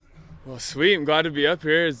Well, sweet. I'm glad to be up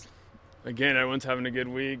here. Again, everyone's having a good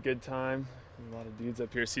week, good time. A lot of dudes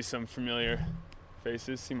up here. See some familiar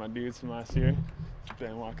faces. See my dudes from last year.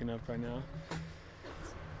 Ben walking up right now.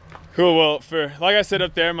 Cool. Well, like I said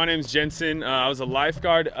up there, my name's Jensen. I was a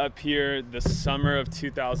lifeguard up here the summer of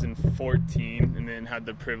 2014, and then had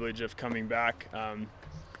the privilege of coming back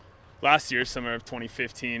last year, summer of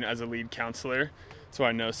 2015, as a lead counselor. That's where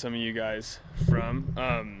I know some of you guys from.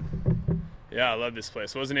 Yeah, I love this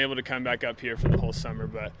place. Wasn't able to come back up here for the whole summer,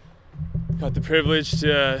 but got the privilege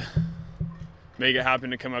to make it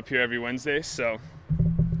happen to come up here every Wednesday, so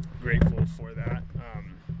grateful for that.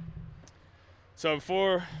 So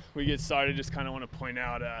before we get started, just kind of want to point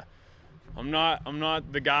out, I'm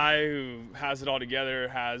not the guy who has it all together,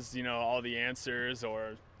 has all the answers,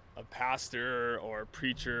 or a pastor or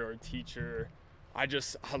preacher or teacher. I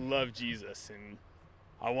love Jesus, and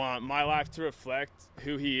I want my life to reflect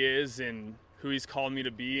who he is and who he's called me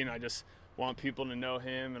to be, and I just want people to know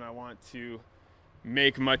him, and I want to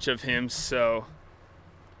make much of him. So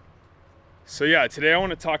yeah, today I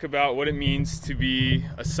want to talk about what it means to be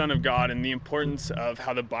a son of God and the importance of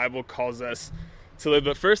how the Bible calls us to live.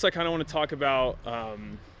 But first, I kind of want to talk about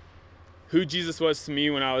who Jesus was to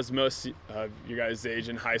me when I was most of your guys' age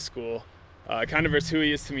in high school, kind of versus who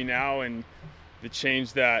he is to me now, and the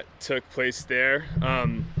change that took place there.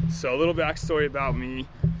 So a little backstory about me.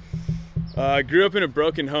 I grew up in a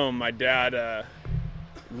broken home. My dad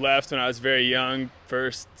left when I was very young,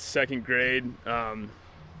 first, second grade. And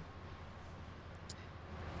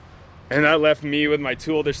that left me with my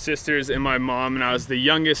two older sisters and my mom, and I was the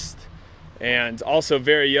youngest and also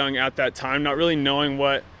very young at that time, not really knowing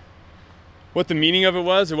what the meaning of it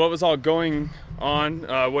was or what was all going on,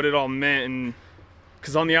 what it all meant. And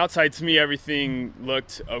because on the outside, to me, everything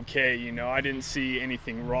looked okay. I didn't see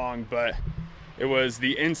anything wrong, but it was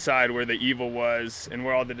the inside where the evil was and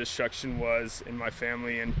where all the destruction was in my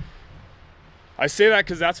family. And I say that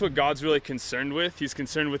because that's what God's really concerned with. He's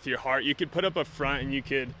concerned with your heart. You could put up a front and you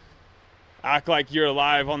could act like you're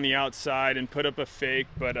alive on the outside and put up a fake,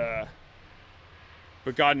 but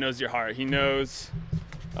God knows your heart. He knows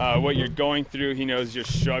what you're going through. He knows your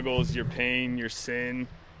struggles, your pain, your sin.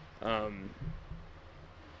 And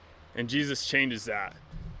Jesus changes that.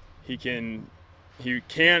 He can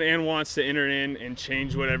and wants to enter in and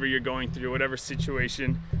change whatever you're going through, whatever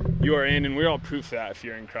situation you are in, and we're all proof of that if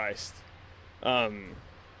you're in Christ.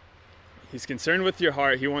 He's concerned with your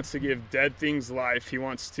heart. He wants to give dead things life. He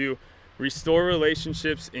wants to restore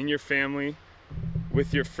relationships in your family,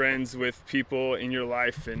 with your friends, with people in your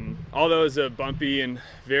life. And although it was a bumpy and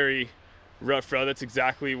very rough road, that's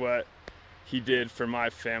exactly what he did for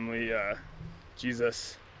my family.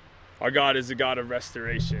 Jesus, our God, is a God of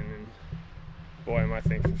restoration, and boy, am I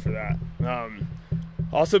thankful for that.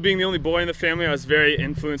 Also, being the only boy in the family, I was very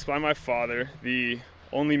influenced by my father, the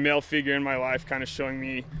only male figure in my life, kind of showing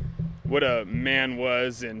me what a man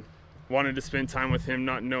was, and wanted to spend time with him,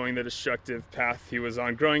 not knowing the destructive path he was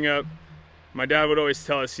on. Growing up, my dad would always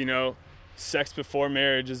tell us, sex before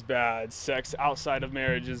marriage is bad, sex outside of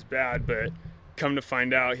marriage is bad, but come to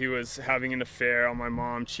find out he was having an affair on my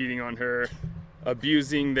mom, cheating on her,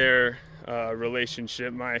 abusing their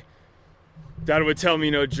relationship. My dad would tell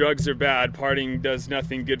me, drugs are bad, partying does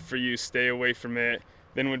nothing good for you, stay away from it.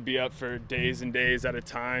 Then would be up for days and days at a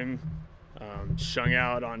time, strung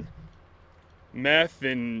out on meth,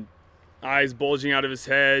 and eyes bulging out of his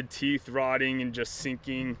head, teeth rotting, and just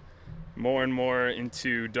sinking more and more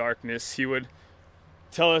into darkness. He would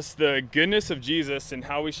tell us the goodness of Jesus and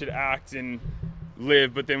how we should act and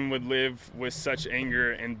live, but then would live with such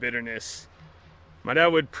anger and bitterness. My dad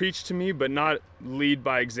would preach to me, but not lead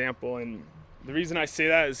by example. And the reason I say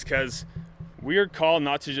that is because we are called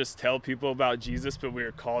not to just tell people about Jesus, but we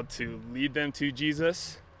are called to lead them to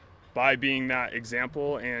Jesus by being that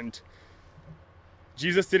example. And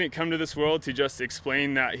Jesus didn't come to this world to just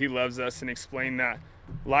explain that he loves us and explain that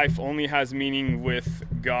life only has meaning with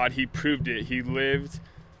God. He proved it. He lived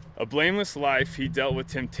a blameless life. He dealt with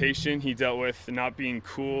temptation. He dealt with not being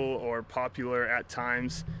cool or popular at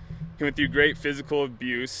times. He went through great physical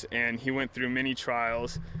abuse, and he went through many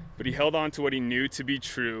trials, but he held on to what he knew to be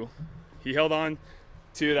true. He held on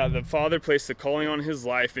to that the Father placed a calling on his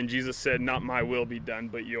life, and Jesus said, "Not my will be done,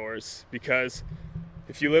 but yours." Because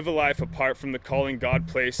if you live a life apart from the calling God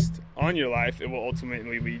placed on your life, it will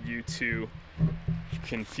ultimately lead you to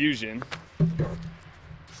confusion.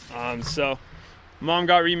 So mom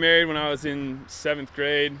got remarried when I was in 7th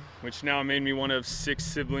grade, which now made me one of 6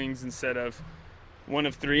 siblings instead of one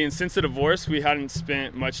of 3. And since the divorce, we hadn't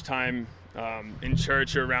spent much time in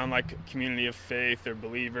church or around like a community of faith or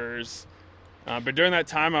believers. But during that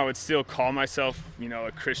time, I would still call myself,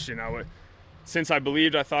 a Christian. Since I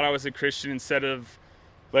believed I thought I was a Christian, instead of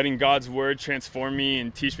letting God's word transform me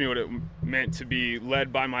and teach me what it meant to be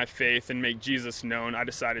led by my faith and make Jesus known, I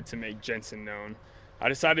decided to make Jensen known. I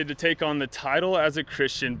decided to take on the title as a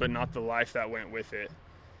Christian, but not the life that went with it.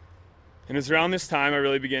 And it's around this time I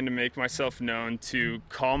really began to make myself known, to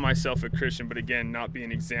call myself a Christian, but again, not be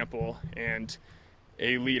an example and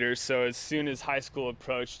a leader. So as soon as high school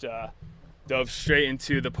approached, dove straight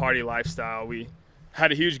into the party lifestyle. We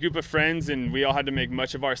had a huge group of friends, and we all had to make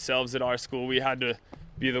much of ourselves at our school. We had to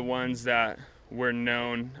be the ones that were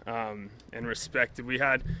known and respected. We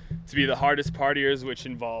had to be the hardest partiers, which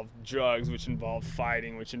involved drugs, which involved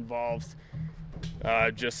fighting, which involved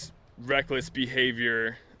just reckless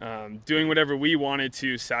behavior, doing whatever we wanted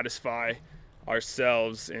to satisfy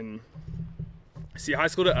ourselves. And see, high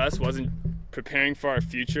school to us wasn't preparing for our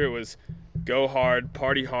future. It was go hard,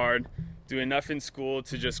 party hard, do enough in school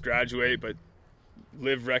to just graduate, but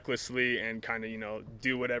live recklessly and kind of,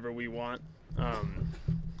 do whatever we want.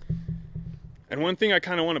 And one thing I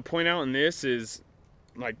kind of want to point out in this is,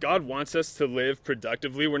 God wants us to live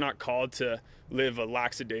productively. We're not called to live a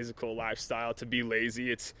lackadaisical lifestyle, to be lazy.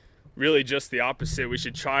 It's really just the opposite. We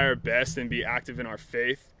should try our best and be active in our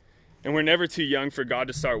faith. And we're never too young for God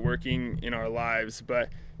to start working in our lives. But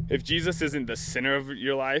if Jesus isn't the center of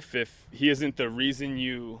your life, if he isn't the reason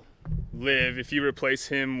you live, if you replace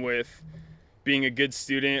him with being a good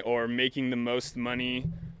student or making the most money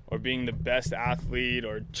or being the best athlete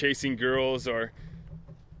or chasing girls, or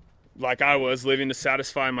like I was, living to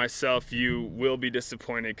satisfy myself, you will be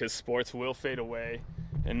disappointed, because sports will fade away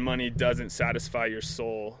and money doesn't satisfy your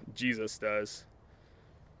soul. Jesus does.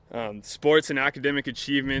 Sports and academic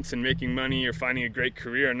achievements and making money or finding a great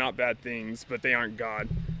career are not bad things, but they aren't God.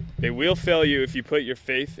 They will fail you if you put your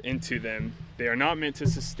faith into them. They are not meant to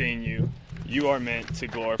sustain you. You are meant to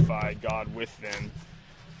glorify God with them.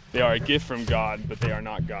 They are a gift from God, but they are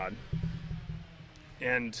not God.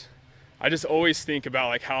 And I just always think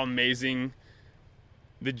about how amazing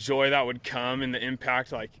the joy that would come and the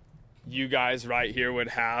impact you guys right here would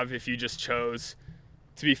have if you just chose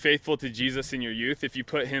to be faithful to Jesus in your youth, if you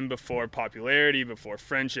put him before popularity, before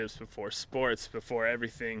friendships, before sports, before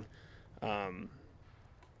everything.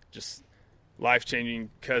 Just life-changing,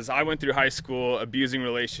 because I went through high school abusing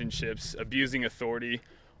relationships, abusing authority,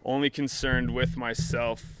 only concerned with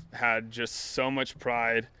myself, had just so much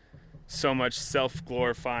pride, so much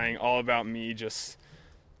self-glorifying, all about me, just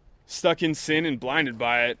stuck in sin and blinded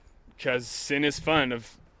by it, because sin is fun.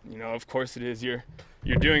 Of course it is. You're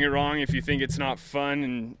doing it wrong if you think it's not fun,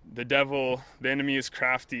 and the enemy is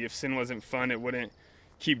crafty. If sin wasn't fun, it wouldn't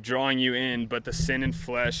keep drawing you in, but the sin and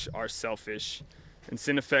flesh are selfish. And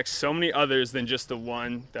sin affects so many others than just the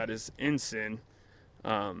one that is in sin.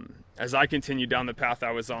 As I continued down the path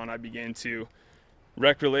I was on, I began to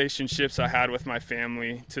wreck relationships I had with my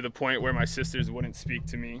family, to the point where my sisters wouldn't speak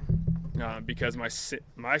to me because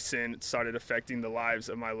my sin started affecting the lives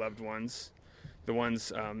of my loved ones, the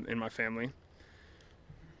ones in my family.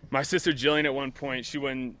 My sister Jillian, at one point, she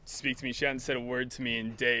wouldn't speak to me. She hadn't said a word to me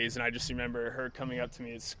in days, and I just remember her coming up to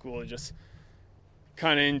me at school just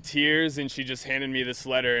kind of in tears, and she just handed me this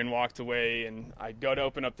letter and walked away. And I go to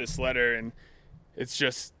open up this letter, and it's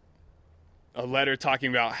just a letter talking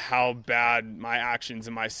about how bad my actions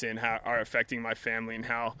and my sin are affecting my family, and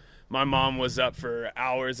how my mom was up for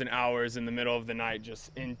hours and hours in the middle of the night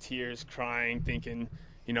just in tears, crying, thinking,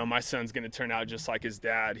 my son's going to turn out just like his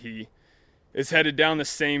dad. He is headed down the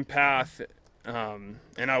same path, and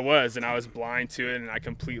I was blind to it, and I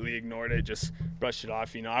completely ignored it, just brushed it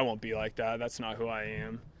off. I won't be like that. That's not who I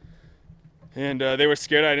am. And they were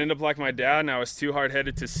scared I'd end up like my dad, and I was too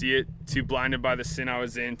hard-headed to see it, too blinded by the sin I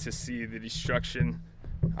was in to see the destruction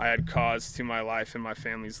I had caused to my life and my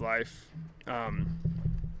family's life. And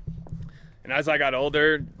as I got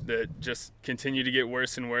older, that just continued to get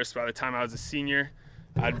worse and worse. By the time I was a senior,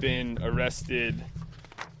 I'd been arrested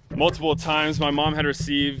multiple times. My mom had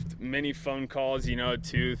received many phone calls, at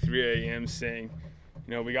 2, 3 a.m. saying,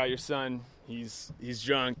 we got your son. He's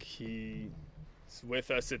drunk. He's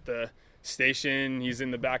with us at the station. He's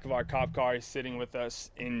in the back of our cop car. He's sitting with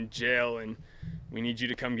us in jail, and we need you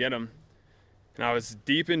to come get him. And I was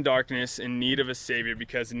deep in darkness, in need of a savior,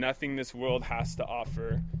 because nothing this world has to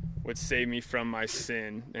offer would save me from my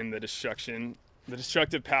sin and the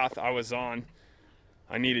destructive path I was on.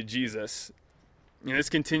 I needed Jesus. And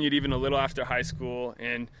this continued even a little after high school.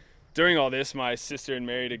 And during all this, my sister had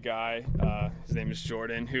married a guy, his name is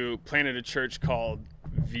Jordan, who planted a church called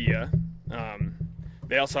Via.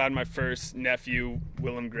 They also had my first nephew,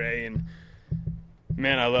 Willem Gray, and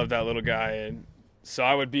man, I love that little guy. And so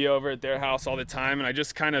I would be over at their house all the time, and I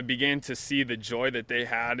just kind of began to see the joy that they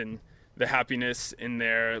had and the happiness in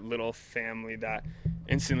their little family that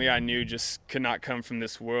instantly I knew just could not come from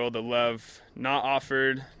this world, a love not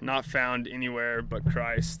offered, not found anywhere but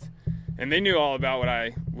Christ. And they knew all about what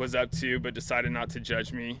I was up to, but decided not to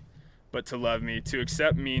judge me, but to love me, to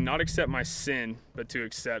accept me, not accept my sin, but to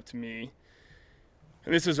accept me.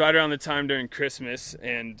 And this was right around the time during Christmas,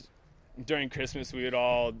 and during Christmas we would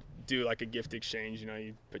all do like a gift exchange.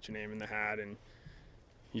 You put your name in the hat and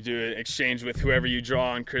you do an exchange with whoever you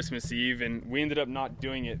draw on Christmas Eve. And we ended up not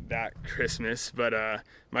doing it that Christmas, but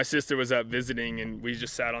my sister was up visiting, and we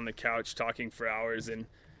just sat on the couch talking for hours, and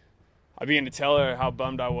I began to tell her how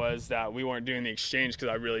bummed I was that we weren't doing the exchange, because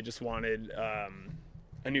I really just wanted a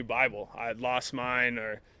new Bible. I had lost mine,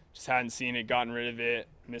 or just hadn't seen it, gotten rid of it,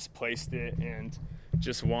 misplaced it, and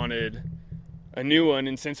just wanted a new one.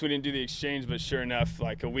 And since we didn't do the exchange, but sure enough,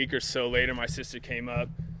 like a week or so later, my sister came up,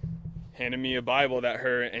 handed me a Bible that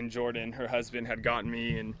her and Jordan, her husband, had gotten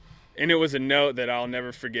me, and it was a note that I'll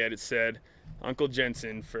never forget. It said, "Uncle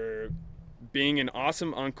Jensen, for being an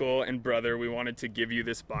awesome uncle and brother, we wanted to give you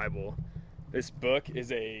this Bible. This book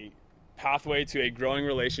is a pathway to a growing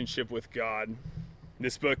relationship with God.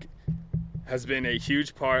 This book has been a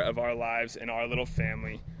huge part of our lives and our little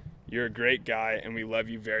family. You're a great guy, and we love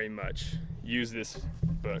you very much. Use this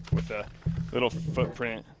book," with a little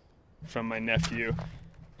footprint from my nephew.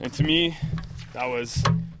 And to me, that was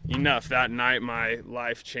enough. That night, my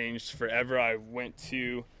life changed forever. I went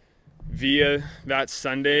to Via that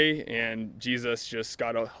Sunday, and Jesus just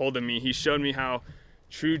got a hold of me. He showed me how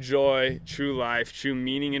true joy, true life, true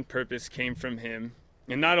meaning and purpose came from him.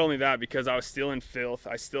 And not only that, because I was still in filth,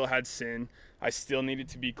 I still had sin, I still needed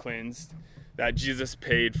to be cleansed, that Jesus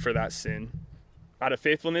paid for that sin. Out of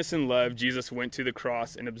faithfulness and love, Jesus went to the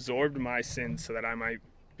cross and absorbed my sins so that I might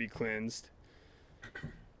be cleansed.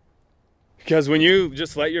 Because when you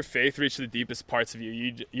just let your faith reach the deepest parts of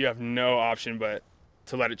you, you have no option but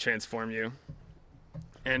to let it transform you.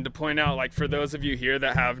 And to point out, like, for those of you here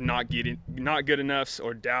that have not good enoughs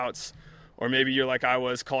or doubts, or maybe you're like I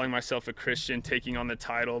was, calling myself a Christian, taking on the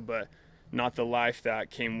title, but not the life that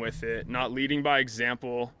came with it, not leading by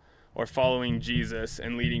example or following Jesus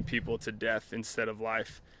and leading people to death instead of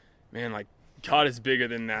life. Man, like, God is bigger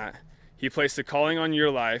than that. He placed a calling on your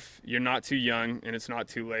life. You're not too young, and it's not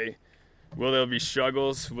too late. Will there be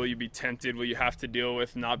struggles? Will you be tempted? Will you have to deal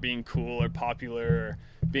with not being cool or popular, or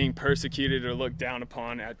being persecuted or looked down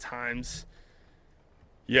upon at times?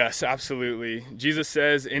 Yes, absolutely. Jesus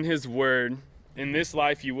says in his word, "In this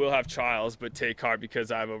life you will have trials, but take heart,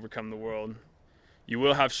 because I have overcome the world." You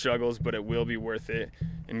will have struggles, but it will be worth it.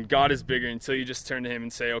 And God is bigger until you just turn to him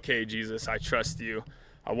and say, "Okay, Jesus, I trust you.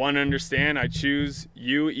 I want to understand. I choose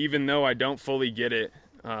you, even though I don't fully get it.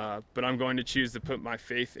 But I'm going to choose to put my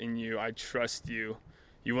faith in you. I trust you.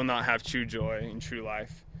 You will not have true joy and true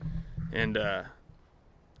life." And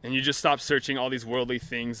you just stop searching all these worldly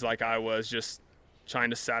things like I was, just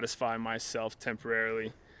trying to satisfy myself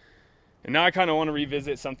temporarily. And now I kind of want to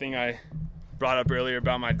revisit something I brought up earlier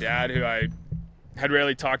about my dad, who I had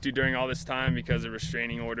rarely talked to during all this time because of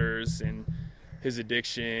restraining orders and his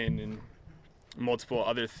addiction and multiple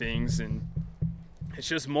other things. And it's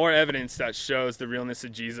just more evidence that shows the realness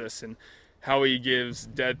of Jesus and how he gives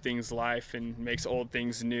dead things life and makes old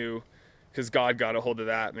things new, because God got a hold of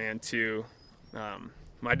that, man, too.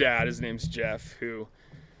 My dad, his name's Jeff, who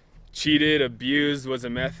cheated, abused, was a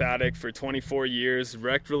meth addict for 24 years,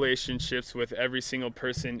 wrecked relationships with every single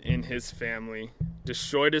person in his family,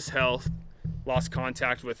 destroyed his health, lost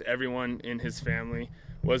contact with everyone in his family,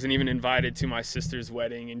 wasn't even invited to my sister's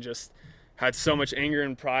wedding, and just had so much anger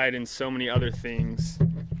and pride and so many other things.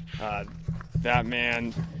 That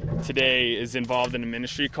man today is involved in a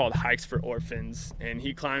ministry called Hikes for Orphans, and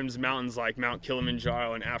he climbs mountains like Mount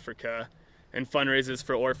Kilimanjaro in Africa and fundraises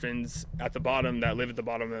for orphans at the bottom that live at the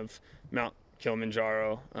bottom of Mount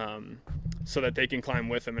Kilimanjaro, so that they can climb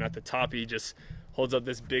with him. And at the top, he just holds up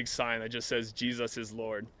this big sign that just says, "Jesus is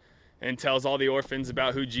Lord," and tells all the orphans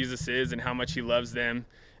about who Jesus is and how much he loves them,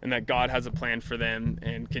 and that God has a plan for them,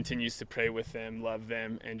 and continues to pray with them, love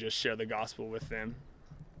them, and just share the gospel with them.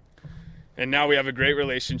 And now we have a great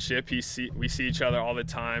relationship. We see each other all the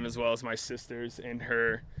time, as well as my sisters and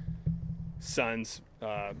her sons,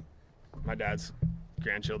 my dad's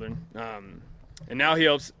grandchildren. And now he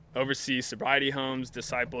helps oversee sobriety homes,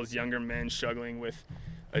 disciples younger men struggling with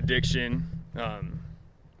addiction. And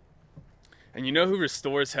you know who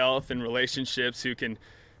restores health and relationships, who can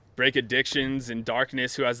break addictions and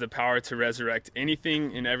darkness, who has the power to resurrect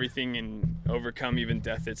anything and everything and overcome even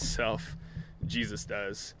death itself? Jesus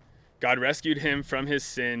does. God rescued him from his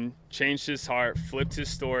sin, changed his heart, flipped his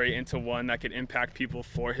story into one that could impact people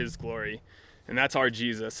for his glory. And that's our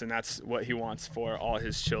Jesus, and that's what he wants for all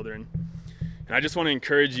his children. And I just want to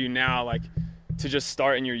encourage you now, like, to just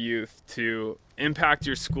start in your youth, to impact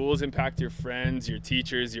your schools, impact your friends, your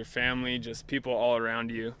teachers, your family, just people all around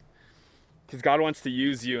you. Because God wants to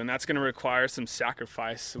use you, and that's going to require some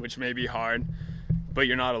sacrifice, which may be hard, but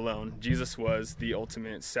you're not alone. Jesus was the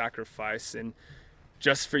ultimate sacrifice. And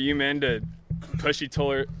just for you men to push each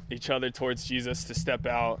other towards Jesus, to step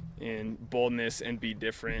out in boldness and be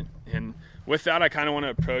different. And with that, I kind of want to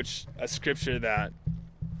approach a scripture that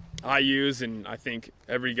I use, and I think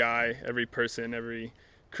every guy, every person, every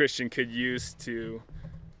Christian could use to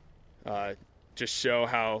just show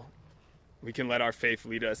how we can let our faith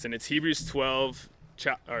lead us. And it's Hebrews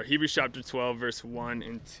chapter 12, verse 1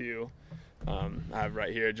 and 2. I have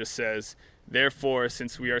right here. It just says, "Therefore,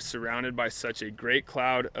 since we are surrounded by such a great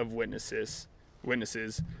cloud of witnesses,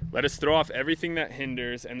 let us throw off everything that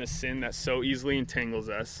hinders and the sin that so easily entangles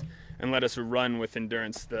us, and let us run with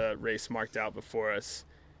endurance the race marked out before us,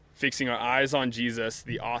 fixing our eyes on Jesus,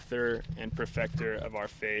 the author and perfecter of our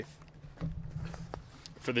faith.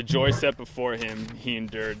 For the joy set before him, he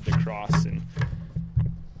endured the cross." And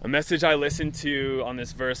a message I listened to on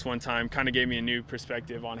this verse one time kind of gave me a new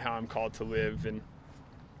perspective on how I'm called to live. And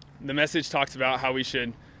the message talks about how we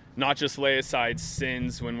should not just lay aside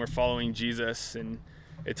sins when we're following Jesus. And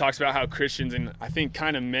it talks about how Christians, and I think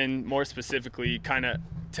kind of men more specifically, kind of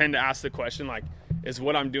tend to ask the question, like, is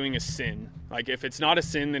what I'm doing a sin? Like, if it's not a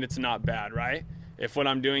sin, then it's not bad, right? If what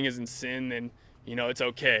I'm doing isn't sin, then, it's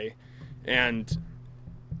okay. And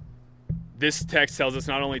this text tells us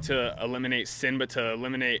not only to eliminate sin, but to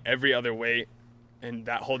eliminate every other weight, and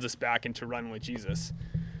that holds us back and to run with Jesus.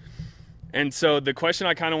 And so the question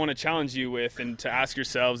I kind of want to challenge you with, and to ask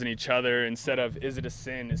yourselves and each other, instead of is it a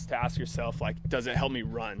sin, is to ask yourself, like, does it help me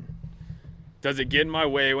run? Does it get in my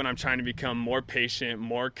way when I'm trying to become more patient,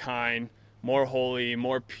 more kind, more holy,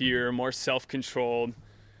 more pure, more self-controlled?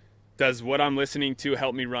 Does what I'm listening to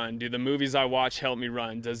help me run? Do the movies I watch help me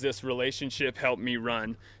run? Does this relationship help me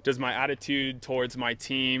run? Does my attitude towards my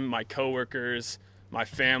team, my coworkers, my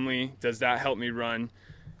family, does that help me run?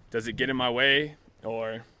 Does it get in my way,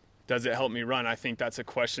 or does it help me run? I think that's a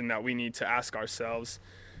question that we need to ask ourselves,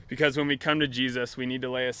 because when we come to Jesus, we need to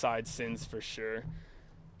lay aside sins for sure,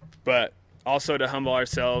 but also to humble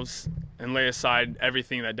ourselves and lay aside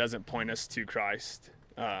everything that doesn't point us to Christ,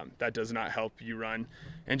 that does not help you run.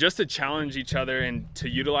 And just to challenge each other and to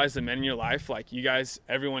utilize the men in your life. Like, you guys,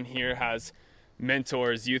 everyone here has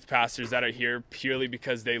mentors, youth pastors that are here purely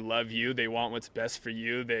because they love you. They want what's best for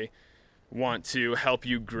you. They want to help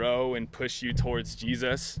you grow and push you towards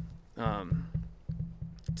Jesus.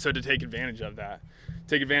 So to take advantage of that,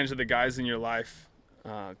 take advantage of the guys in your life,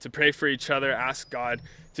 to pray for each other, ask God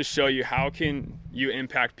to show you how can you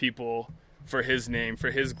impact people for his name,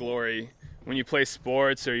 for his glory. When you play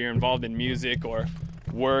sports, or you're involved in music or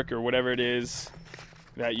work or whatever it is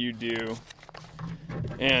that you do.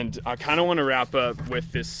 And I kind of want to wrap up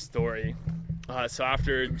with this story. So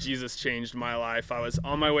after Jesus changed my life, I was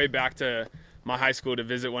on my way back to my high school to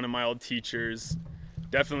visit one of my old teachers,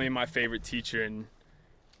 definitely my favorite teacher. And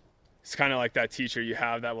it's kind of like that teacher you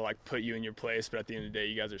have that will, like, put you in your place, but at the end of the day,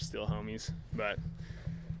 you guys are still homies. But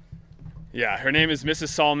yeah, her name is Mrs.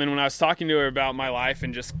 Solomon. When I was talking to her about my life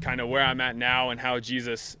and just kind of where I'm at now and how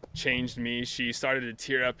Jesus changed me, she started to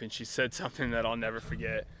tear up, and she said something that I'll never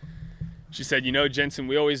forget. She said, Jensen,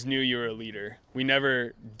 we always knew you were a leader. We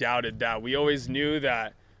never doubted that. We always knew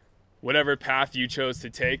that whatever path you chose to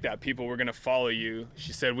take, that people were going to follow you.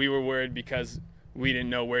 She said, we were worried because we didn't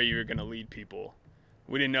know where you were going to lead people.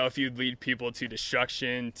 We didn't know if you'd lead people to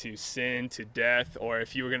destruction, to sin, to death, or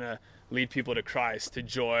if you were going to lead people to Christ, to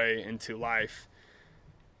joy, and to life,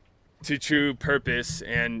 to true purpose.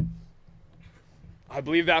 And I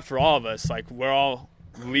believe that for all of us, like, we're all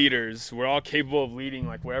leaders. We're all capable of leading,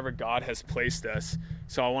 like, wherever God has placed us.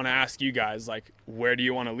 So I want to ask you guys, like, where do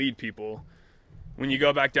you want to lead people? When you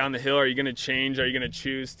go back down the hill, are you going to change? Are you going to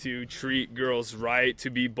choose to treat girls right, to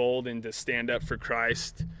be bold, and to stand up for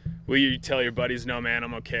Christ? Will you tell your buddies, no, man,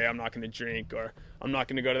 I'm okay, I'm not going to drink, or I'm not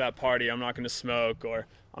going to go to that party, I'm not going to smoke, or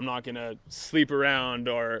I'm not going to sleep around,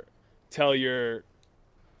 or tell your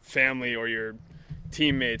family or your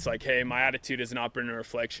teammates, like, hey, my attitude has not been a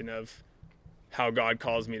reflection of how God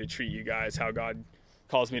calls me to treat you guys, how God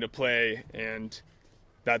calls me to play, and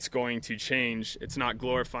that's going to change. It's not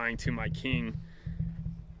glorifying to my King.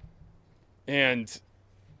 And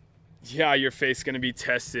yeah, your faith's going to be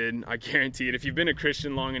tested. I guarantee it. If you've been a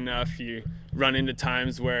Christian long enough, you run into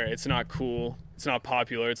times where it's not cool, it's not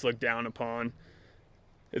popular, it's looked down upon.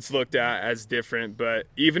 it's looked at as different. But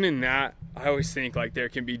even in that, I always think like there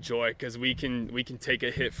can be joy, because we can take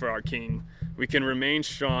a hit for our King. We can remain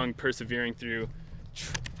strong, persevering through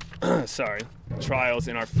trials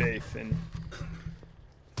in our faith. And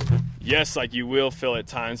yes, like you will fail at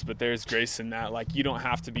times, but there's grace in that. Like you don't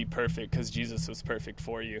have to be perfect, because Jesus was perfect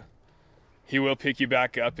for you. He will pick you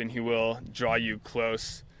back up, and he will draw you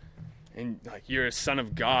close. And like you're a son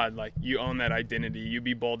of God, like you own that identity. You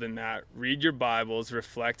be bold in that. Read your Bibles,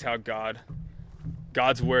 reflect how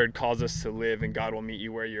God's word calls us to live, and God will meet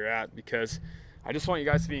you where you're at. Because I just want you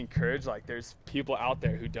guys to be encouraged. Like there's people out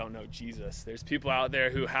there who don't know Jesus. There's people out there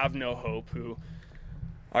who have no hope, who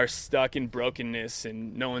are stuck in brokenness,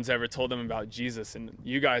 and no one's ever told them about Jesus. And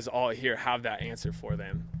you guys all here have that answer for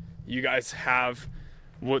them. You guys have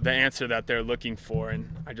the answer that they're looking for. And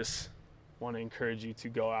I just want to encourage you to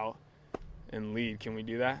go out and lead. Can we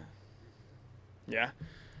do that? Yeah.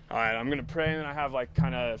 All right, I'm gonna pray, and then I have like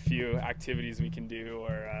kind of a few activities we can do,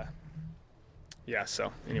 or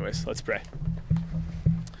so anyways, let's pray.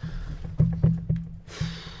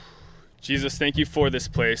 Jesus, thank you for this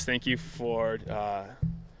place. Thank you for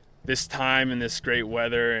this time and this great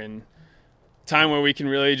weather, and time where we can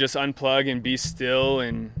really just unplug and be still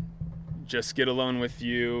and just get alone with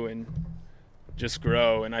you and just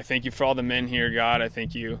grow. And I thank you for all the men here, God. I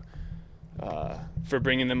thank you for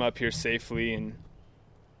bringing them up here safely. And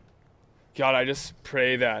God, I just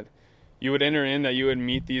pray that you would enter in, that you would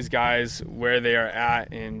meet these guys where they are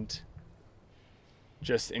at and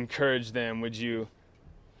just encourage them. Would you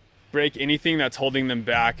break anything that's holding them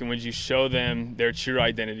back, and would you show them their true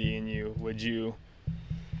identity in you?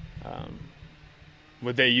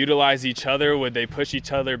 Would they utilize each other? Would they push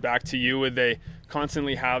each other back to you? Would they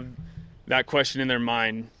constantly have that question in their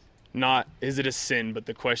mind? Not, is it a sin, but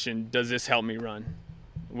the question, does this help me run?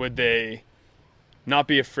 Would they not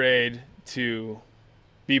be afraid to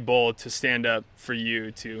be bold, to stand up for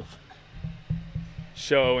you, to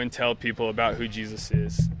show and tell people about who Jesus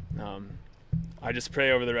is? I just pray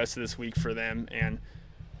over the rest of this week for them, and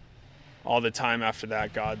all the time after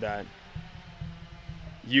that, God, that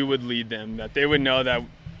you would lead them, that they would know that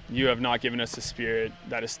you have not given us a spirit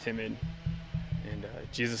that is timid. And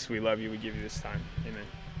Jesus, we love you. We give you this time. Amen.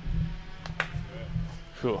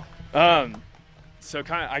 Cool. So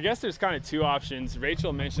I guess there's kind of two options.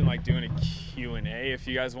 Rachel mentioned like doing a Q&A if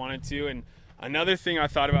you guys wanted to. And another thing I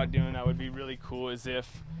thought about doing that would be really cool is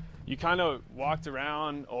if you kind of walked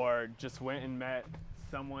around or just went and met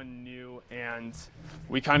someone new, and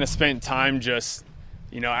we kind of spent time just,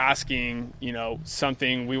 asking,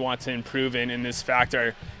 something we want to improve in this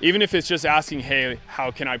factor. Even if it's just asking, hey,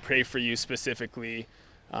 how can I pray for you specifically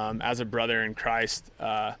as a brother in Christ?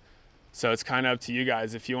 So it's kind of up to you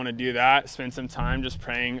guys. If you want to do that, spend some time just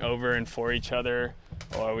praying over and for each other,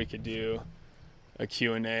 or we could do a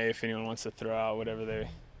Q&A if anyone wants to throw out whatever they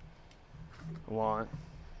want.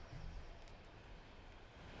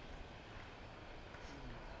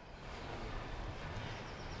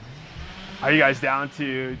 Are you guys down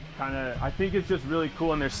to I think it's just really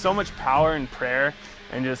cool, and there's so much power in prayer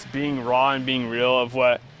and just being raw and being real of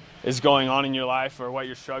what is going on in your life, or what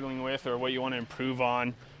you're struggling with, or what you want to improve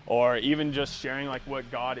on, or even just sharing like what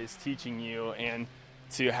God is teaching you, and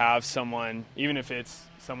to have someone, even if it's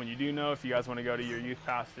someone you do know, if you guys want to go to your youth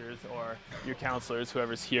pastors or your counselors,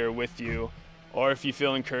 whoever's here with you, or if you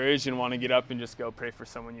feel encouraged and want to get up and just go pray for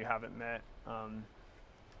someone you haven't met.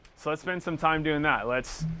 So let's spend some time doing that.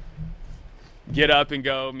 Let's get up and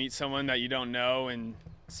go meet someone that you don't know, and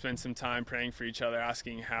spend some time praying for each other,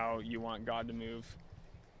 asking how you want God to move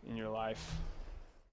in your life.